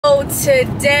So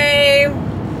today,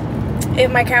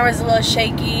 if my camera's a little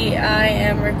shaky, I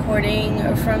am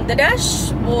recording from the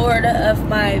dashboard of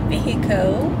my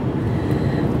vehicle.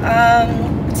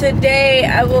 Today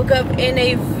I woke up in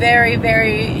a very,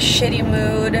 very shitty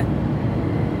mood.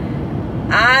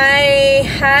 I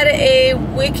had a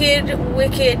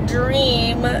wicked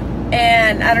dream,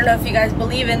 and I don't know if you guys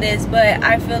believe in this, but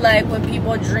I feel like when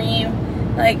people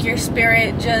dream, like your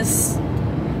spirit just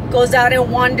goes out and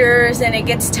wanders and it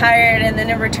gets tired and then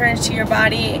it returns to your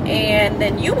body and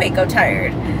then you may go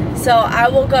tired. So I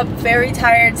woke up very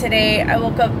tired today. I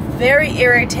woke up very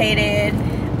irritated,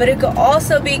 but it could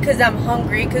also be because I'm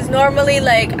hungry, because normally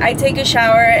like I take a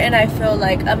shower and I feel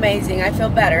like amazing, I feel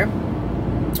better.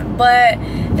 But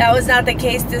that was not the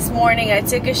case this morning. I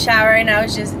took a shower and I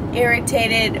was just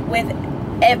irritated with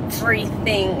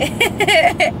everything.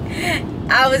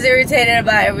 I was irritated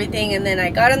about everything, and then I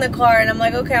got in the car and I'm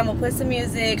like, okay, I'm gonna put some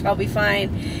music, I'll be fine.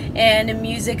 And the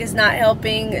music is not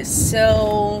helping,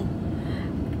 so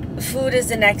food is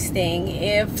the next thing.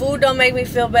 If food don't make me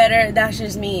feel better, that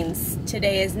just means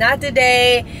today is not the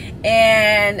day,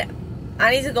 and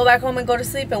I need to go back home and go to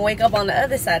sleep and wake up on the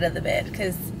other side of the bed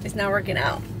because it's not working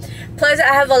out. Plus,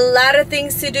 I have a lot of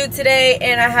things to do today,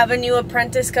 and I have a new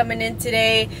apprentice coming in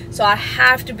today, so I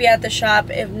have to be at the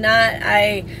shop. If not,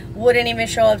 I wouldn't even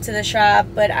show up to the shop,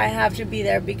 but I have to be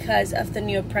there because of the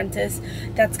new apprentice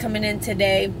that's coming in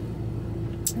today.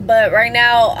 But right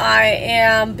now, I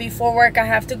am, before work, I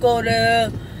have to go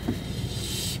to,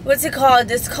 what's it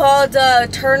called? It's called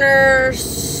what's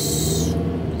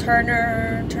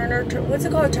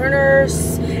it called?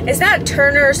 Turner's, it's not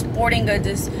Turner's Sporting Goods,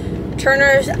 it's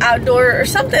Turner's Outdoor or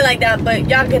something like that, but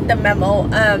y'all get the memo.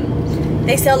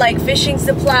 They sell like fishing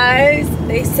supplies,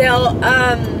 they sell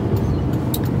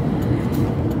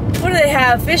what do they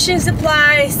have? Fishing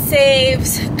supplies,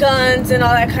 safes, guns, and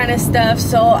all that kind of stuff.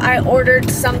 So I ordered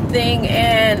something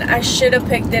and I should have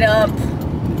picked it up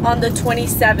on the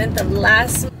 27th of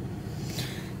last month.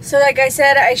 So like I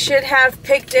said, I should have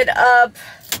picked it up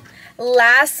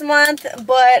last month,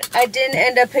 but I didn't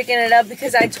end up picking it up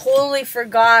because I totally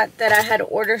forgot that I had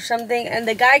ordered something, and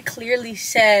the guy clearly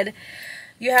said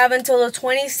you have until the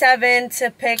 27th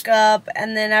to pick up,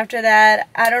 and then after that,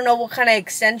 I don't know what kind of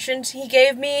extensions he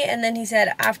gave me, and then he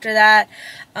said after that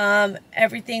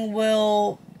everything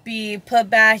will be put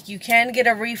back. You can get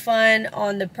a refund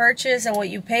on the purchase and what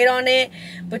you paid on it,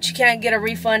 but you can't get a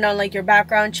refund on like your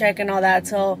background check and all that.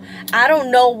 So I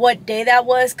don't know what day that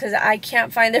was because I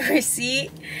can't find the receipt.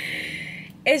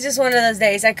 It's just one of those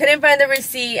days. I couldn't find the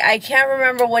receipt. I can't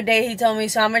remember what day he told me,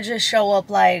 so I'm gonna just show up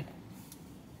like,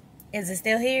 is it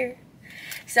still here?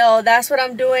 So that's what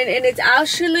I'm doing, and it's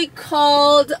actually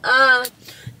called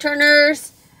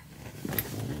Turner's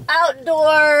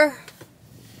Outdoor,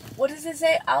 what does it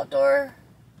say? Outdoor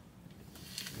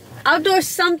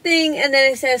something, and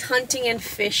then it says hunting and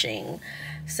fishing.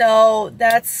 So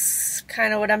that's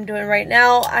kind of what I'm doing right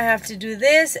now. I have to do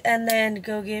this and then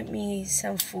go get me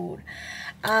some food.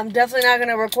 I'm definitely not going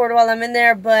to record while I'm in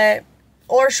there, but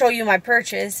or show you my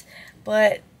purchase,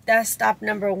 but that's stop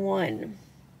number 1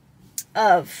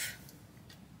 of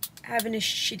having a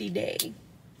shitty day.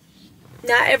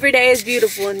 Not every day is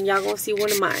beautiful, and y'all gonna see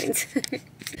one of mine.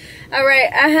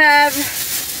 Alright, I have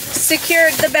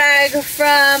secured the bag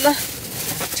from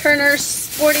Turner's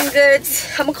Sporting Goods.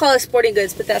 I'm gonna call it Sporting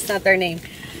Goods, but that's not their name.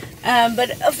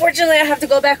 But unfortunately, I have to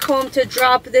go back home to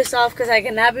drop this off because I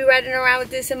cannot be riding around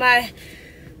with this in my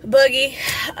buggy.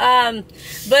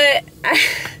 But I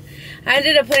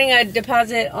ended up putting a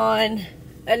deposit on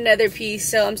another piece,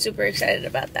 so I'm super excited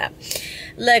about that.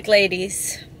 Look,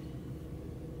 ladies,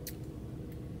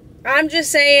 I'm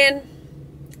just saying,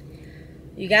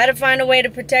 you gotta find a way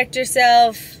to protect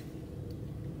yourself.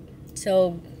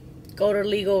 So go the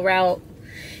legal route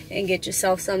and get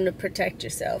yourself something to protect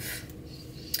yourself.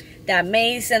 That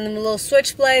mace and the little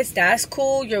switchblades, that's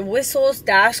cool. Your whistles,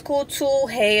 that's cool too.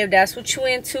 Hey, if that's what you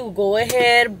into, go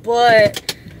ahead.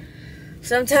 But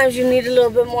sometimes you need a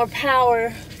little bit more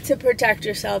power to protect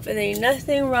yourself, and there ain't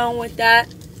nothing wrong with that.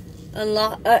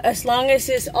 As long as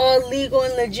it's all legal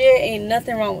and legit, ain't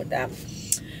nothing wrong with that.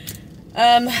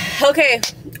 Okay,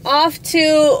 off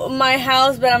to my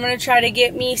house, but I'm gonna try to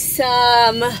get me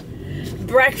some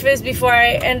breakfast before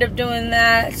I end up doing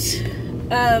that.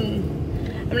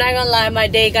 I'm not gonna lie, my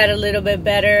day got a little bit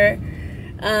better.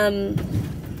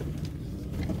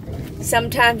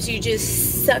 Sometimes you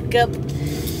just suck up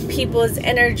people's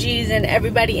energies, and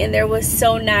everybody in there was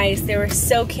so nice. They were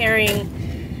so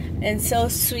caring and so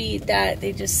sweet that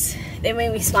they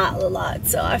made me smile a lot.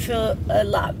 So I feel a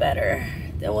lot better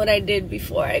than what I did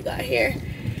before I got here.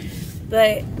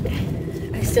 But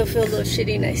I still feel a little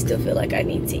shitty and I still feel like I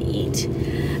need to eat.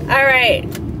 Alright,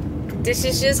 this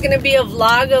is just gonna be a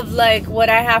vlog of like what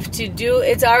I have to do.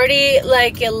 It's already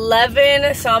like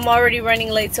 11, so I'm already running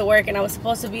late to work, and I was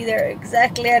supposed to be there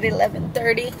exactly at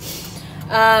 11:30.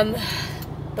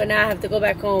 But now I have to go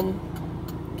back home,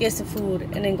 get some food,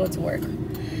 and then go to work.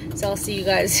 So I'll see you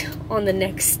guys on the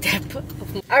next step.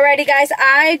 Alrighty guys,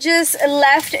 I just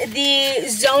left the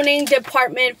zoning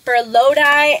department for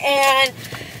Lodi, and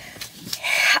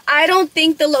I don't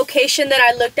think the location that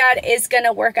I looked at is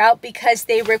gonna work out because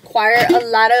they require a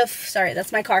lot of, sorry,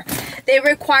 that's my car. They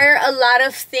require a lot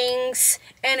of things,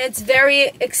 and it's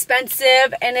very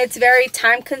expensive and it's very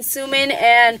time consuming,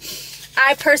 and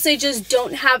I personally just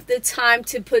don't have the time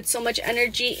to put so much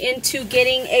energy into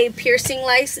getting a piercing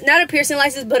license, not a piercing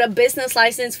license, but a business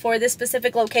license for this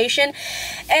specific location.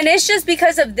 And it's just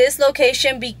because of this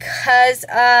location, because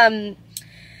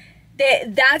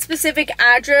that specific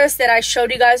address that I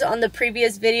showed you guys on the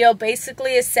previous video,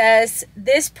 basically it says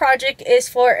this project is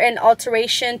for an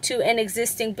alteration to an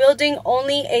existing building.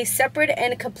 Only a separate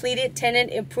and completed tenant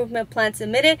improvement plan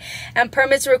submitted, and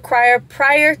permits required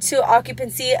prior to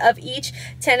occupancy of each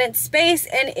tenant space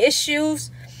and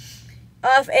issues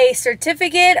of a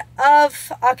certificate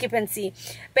of occupancy.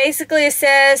 Basically it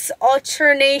says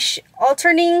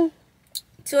alternating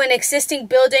to an existing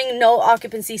building, no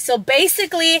occupancy. So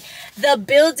basically the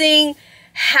building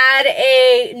had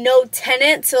a no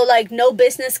tenant, so like no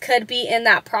business could be in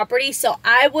that property. So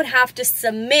I would have to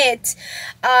submit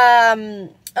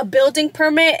a building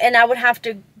permit, and I would have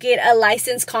to get a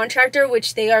licensed contractor,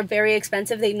 which they are very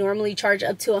expensive. They normally charge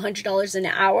up to $100 an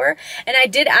hour. And I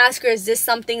did ask her, is this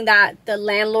something that the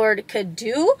landlord could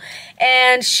do?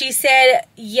 And she said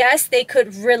yes, they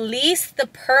could release the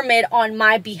permit on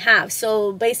my behalf.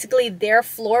 So basically their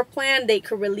floor plan, they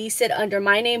could release it under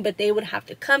my name, but they would have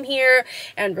to come here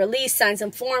and sign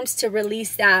some forms to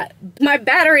release that. My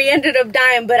battery ended up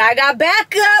dying, but I got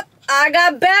backup.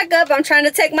 I'm trying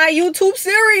to take my YouTube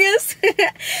serious.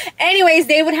 Anyways,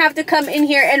 they would have to come in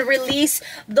here and release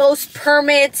those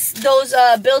permits, those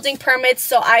building permits,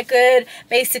 so I could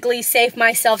basically save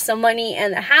myself some money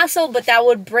and the hassle, but that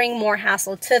would bring more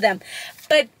hassle to them.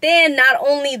 But then not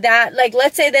only that, like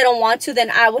let's say they don't want to, then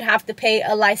I would have to pay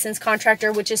a licensed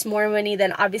contractor, which is more money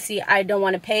than obviously I don't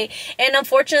want to pay. And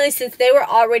unfortunately, since they were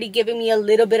already giving me a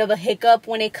little bit of a hiccup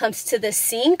when it comes to the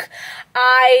sink,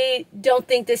 I don't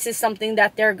think this is something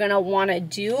that they're going to want to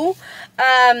do.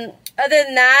 Other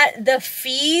than that, the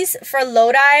fees for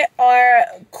Lodi are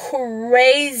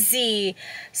crazy,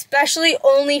 especially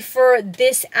only for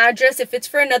this address. If it's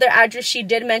for another address, she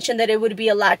did mention that it would be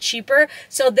a lot cheaper.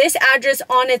 So this address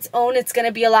on its own, it's going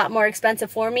to be a lot more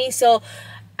expensive for me. So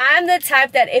I'm the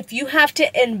type that if you have to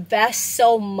invest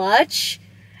so much,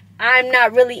 I'm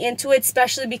not really into it,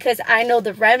 especially because I know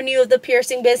the revenue of the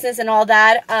piercing business and all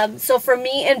that. So for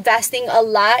me, investing a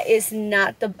lot is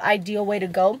not the ideal way to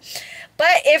go.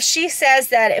 But if she says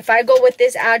that if I go with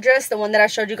this address, the one that I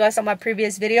showed you guys on my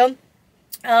previous video,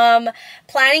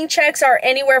 planning checks are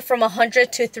anywhere from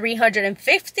 $100 to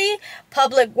 $350.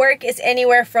 Public work is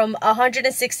anywhere from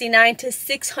 $169 to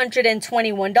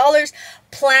 $621.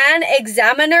 Plan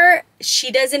examiner,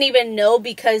 she doesn't even know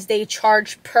because they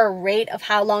charge per rate of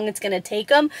how long it's going to take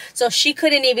them. So she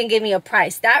couldn't even give me a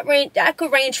price. That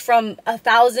could range from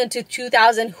 $1,000 to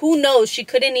 $2,000. Who knows? She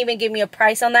couldn't even give me a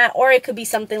price on that, or it could be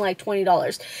something like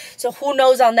 $20. So who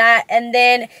knows on that? And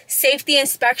then safety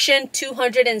inspection,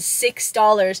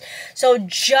 $206. So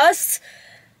just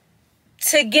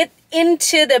to get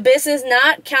into the business,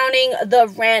 not counting the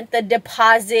rent, the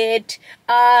deposit,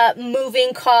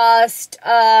 moving cost,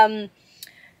 all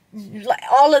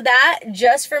of that,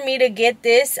 just for me to get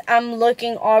this, I'm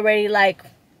looking already like,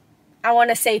 I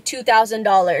want to say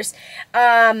 $2,000.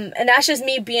 And that's just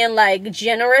me being like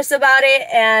generous about it.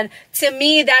 And to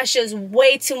me, that's just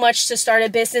way too much to start a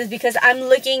business, because I'm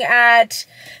looking at,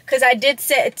 because I did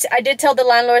tell the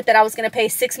landlord that I was going to pay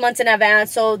 6 months in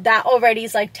advance. So that already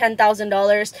is like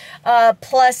 $10,000.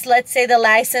 Plus, let's say the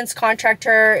licensed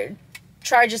contractor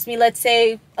charges me, let's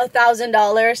say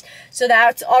 $1,000, so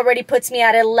that already puts me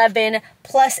at 11,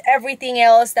 plus everything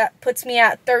else that puts me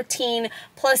at 13,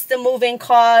 plus the moving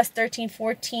cost 13,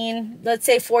 14, let's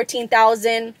say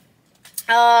 14,000.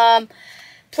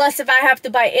 Plus if I have to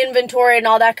buy inventory and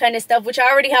all that kind of stuff, which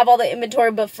I already have all the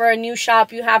inventory, but for a new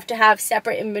shop you have to have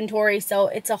separate inventory, so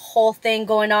it's a whole thing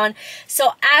going on.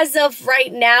 So as of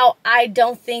right now, I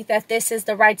don't think that this is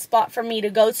the right spot for me to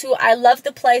go to. I love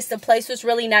the place was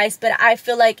really nice, but I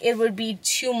feel like it would be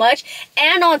too much,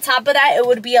 and on top of that, it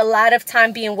would be a lot of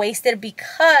time being wasted,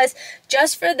 because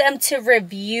just for them to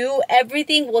review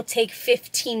everything will take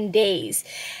 15 days.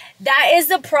 That is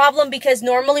the problem, because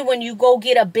normally when you go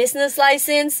get a business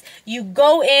license, you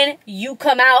go in, you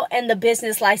come out, and the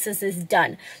business license is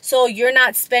done. So you're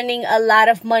not spending a lot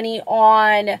of money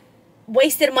on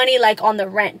wasted money like on the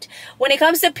rent. When it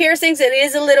comes to piercings, it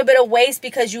is a little bit of waste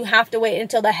because you have to wait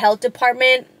until the health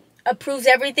department approves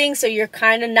everything, so you're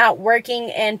kind of not working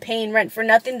and paying rent for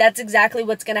nothing. That's exactly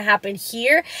what's going to happen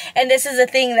here. And this is a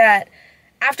thing that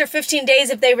after 15 days,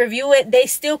 if they review it, they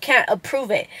still can't approve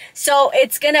it. So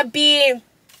it's going to be,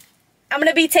 I'm going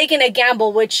to be taking a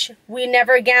gamble, which we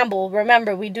never gamble.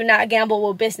 Remember, we do not gamble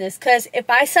with business. Because if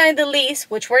I sign the lease,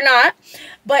 which we're not,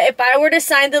 but if I were to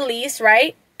sign the lease,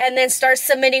 right, and then start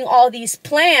submitting all these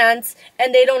plans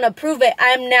and they don't approve it,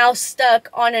 I'm now stuck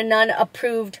on a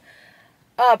non-approved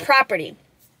property.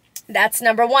 That's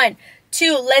number one.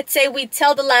 Two, let's say we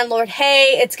tell the landlord,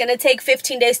 hey, it's going to take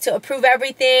 15 days to approve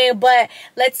everything, but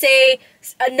let's say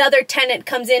another tenant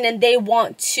comes in and they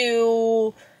want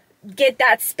to get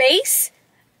that space,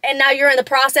 and now you're in the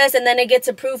process and then it gets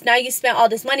approved. Now you spent all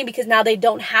this money because now they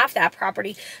don't have that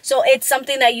property. So it's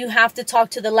something that you have to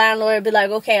talk to the landlord and be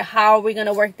like, okay, how are we going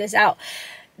to work this out?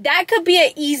 That could be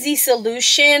an easy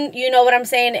solution. You know what I'm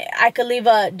saying? I could leave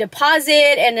a deposit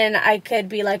and then I could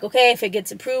be like, okay, if it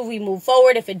gets approved, we move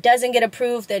forward. If it doesn't get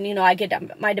approved, then, you know, I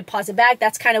get my deposit back.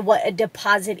 That's kind of what a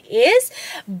deposit is.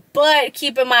 But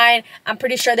keep in mind, I'm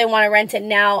pretty sure they want to rent it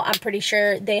now. I'm pretty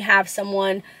sure they have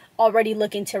someone already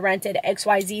looking to rent it,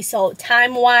 XYZ. So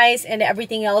time-wise and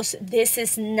everything else, this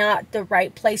is not the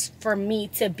right place for me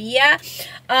to be at.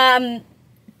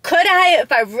 Could I,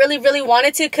 if I really, really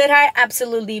wanted to, could I?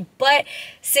 Absolutely. But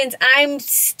since I'm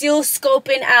still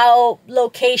scoping out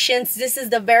locations, this is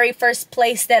the very first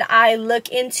place that I look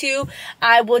into.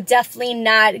 I will definitely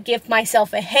not give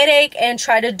myself a headache and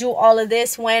try to do all of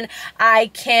this when I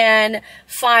can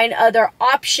find other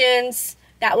options.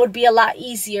 That would be a lot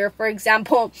easier. For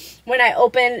example, when I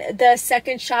opened the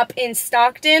second shop in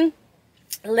Stockton,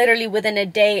 literally within a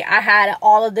day, I had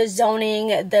all of the zoning,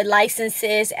 the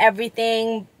licenses,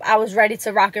 everything. I was ready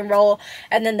to rock and roll.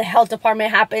 And then the health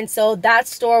department happened. So that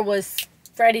store was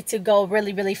ready to go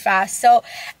really, really fast. So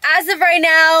as of right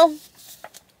now,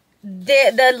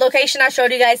 the location I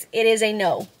showed you guys, it is a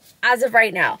no. As of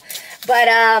right now. But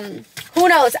who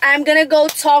knows? I'm going to go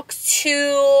talk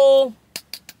to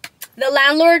the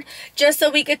landlord just so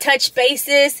we could touch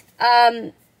bases.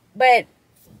 But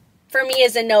for me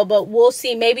is a no, but we'll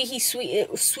see. Maybe he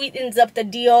sweetens up the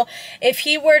deal. If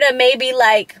he were to maybe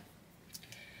like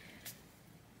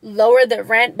lower the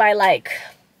rent by like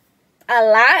a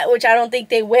lot, which I don't think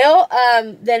they will,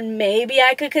 then maybe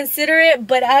I could consider it.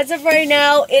 But as of right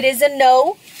now, it is a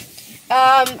no.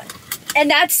 And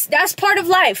that's part of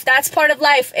life. That's part of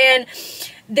life. And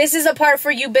this is a part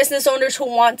for you business owners who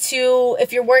want to,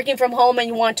 if you're working from home and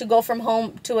you want to go from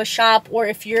home to a shop, or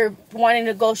if you're wanting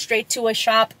to go straight to a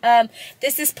shop,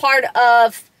 this is part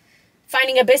of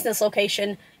finding a business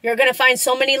location. You're going to find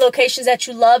so many locations that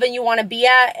you love and you want to be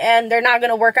at, and they're not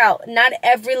going to work out. Not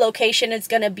every location is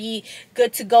going to be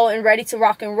good to go and ready to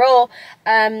rock and roll.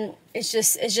 It's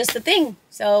just the thing.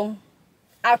 So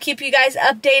I'll keep you guys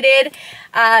updated.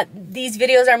 These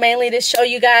videos are mainly to show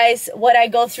you guys what I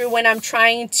go through when I'm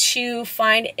trying to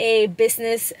find a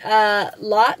business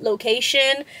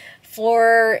location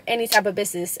for any type of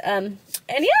business. And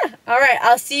yeah, all right,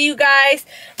 I'll see you guys.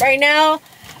 Right now,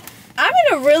 I'm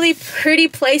in a really pretty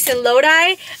place in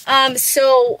Lodi.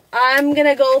 So I'm going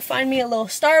to go find me a little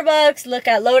Starbucks, look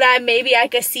at Lodi. Maybe I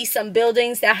could see some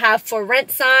buildings that have for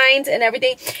rent signs and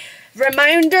everything.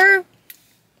 Reminder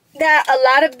that a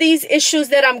lot of these issues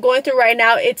that I'm going through right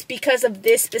now, it's because of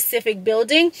this specific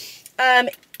building.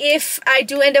 If I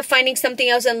do end up finding something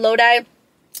else in Lodi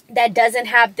that doesn't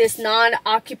have this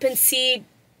non-occupancy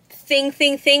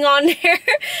thing on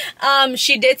there,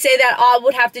 she did say that I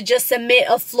would have to just submit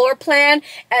a floor plan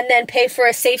and then pay for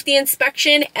a safety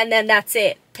inspection, and then that's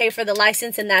it. Pay for the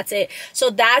license and that's it. So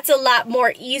that's a lot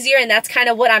more easier, and that's kind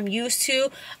of what I'm used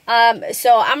to.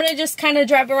 So I'm gonna just kind of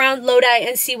drive around Lodi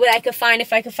and see what I could find,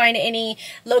 if I could find any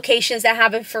locations that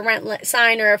have a for rent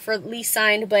sign or a for lease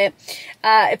sign. But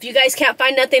if you guys can't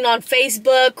find nothing on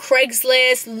Facebook,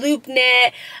 Craigslist,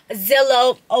 LoopNet,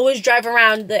 Zillow, always drive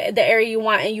around the area you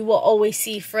want and you will always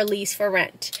see for lease, for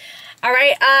rent. All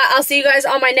right, I'll see you guys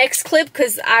on my next clip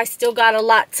because I still got a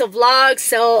lot to vlog.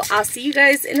 So I'll see you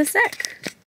guys in a sec.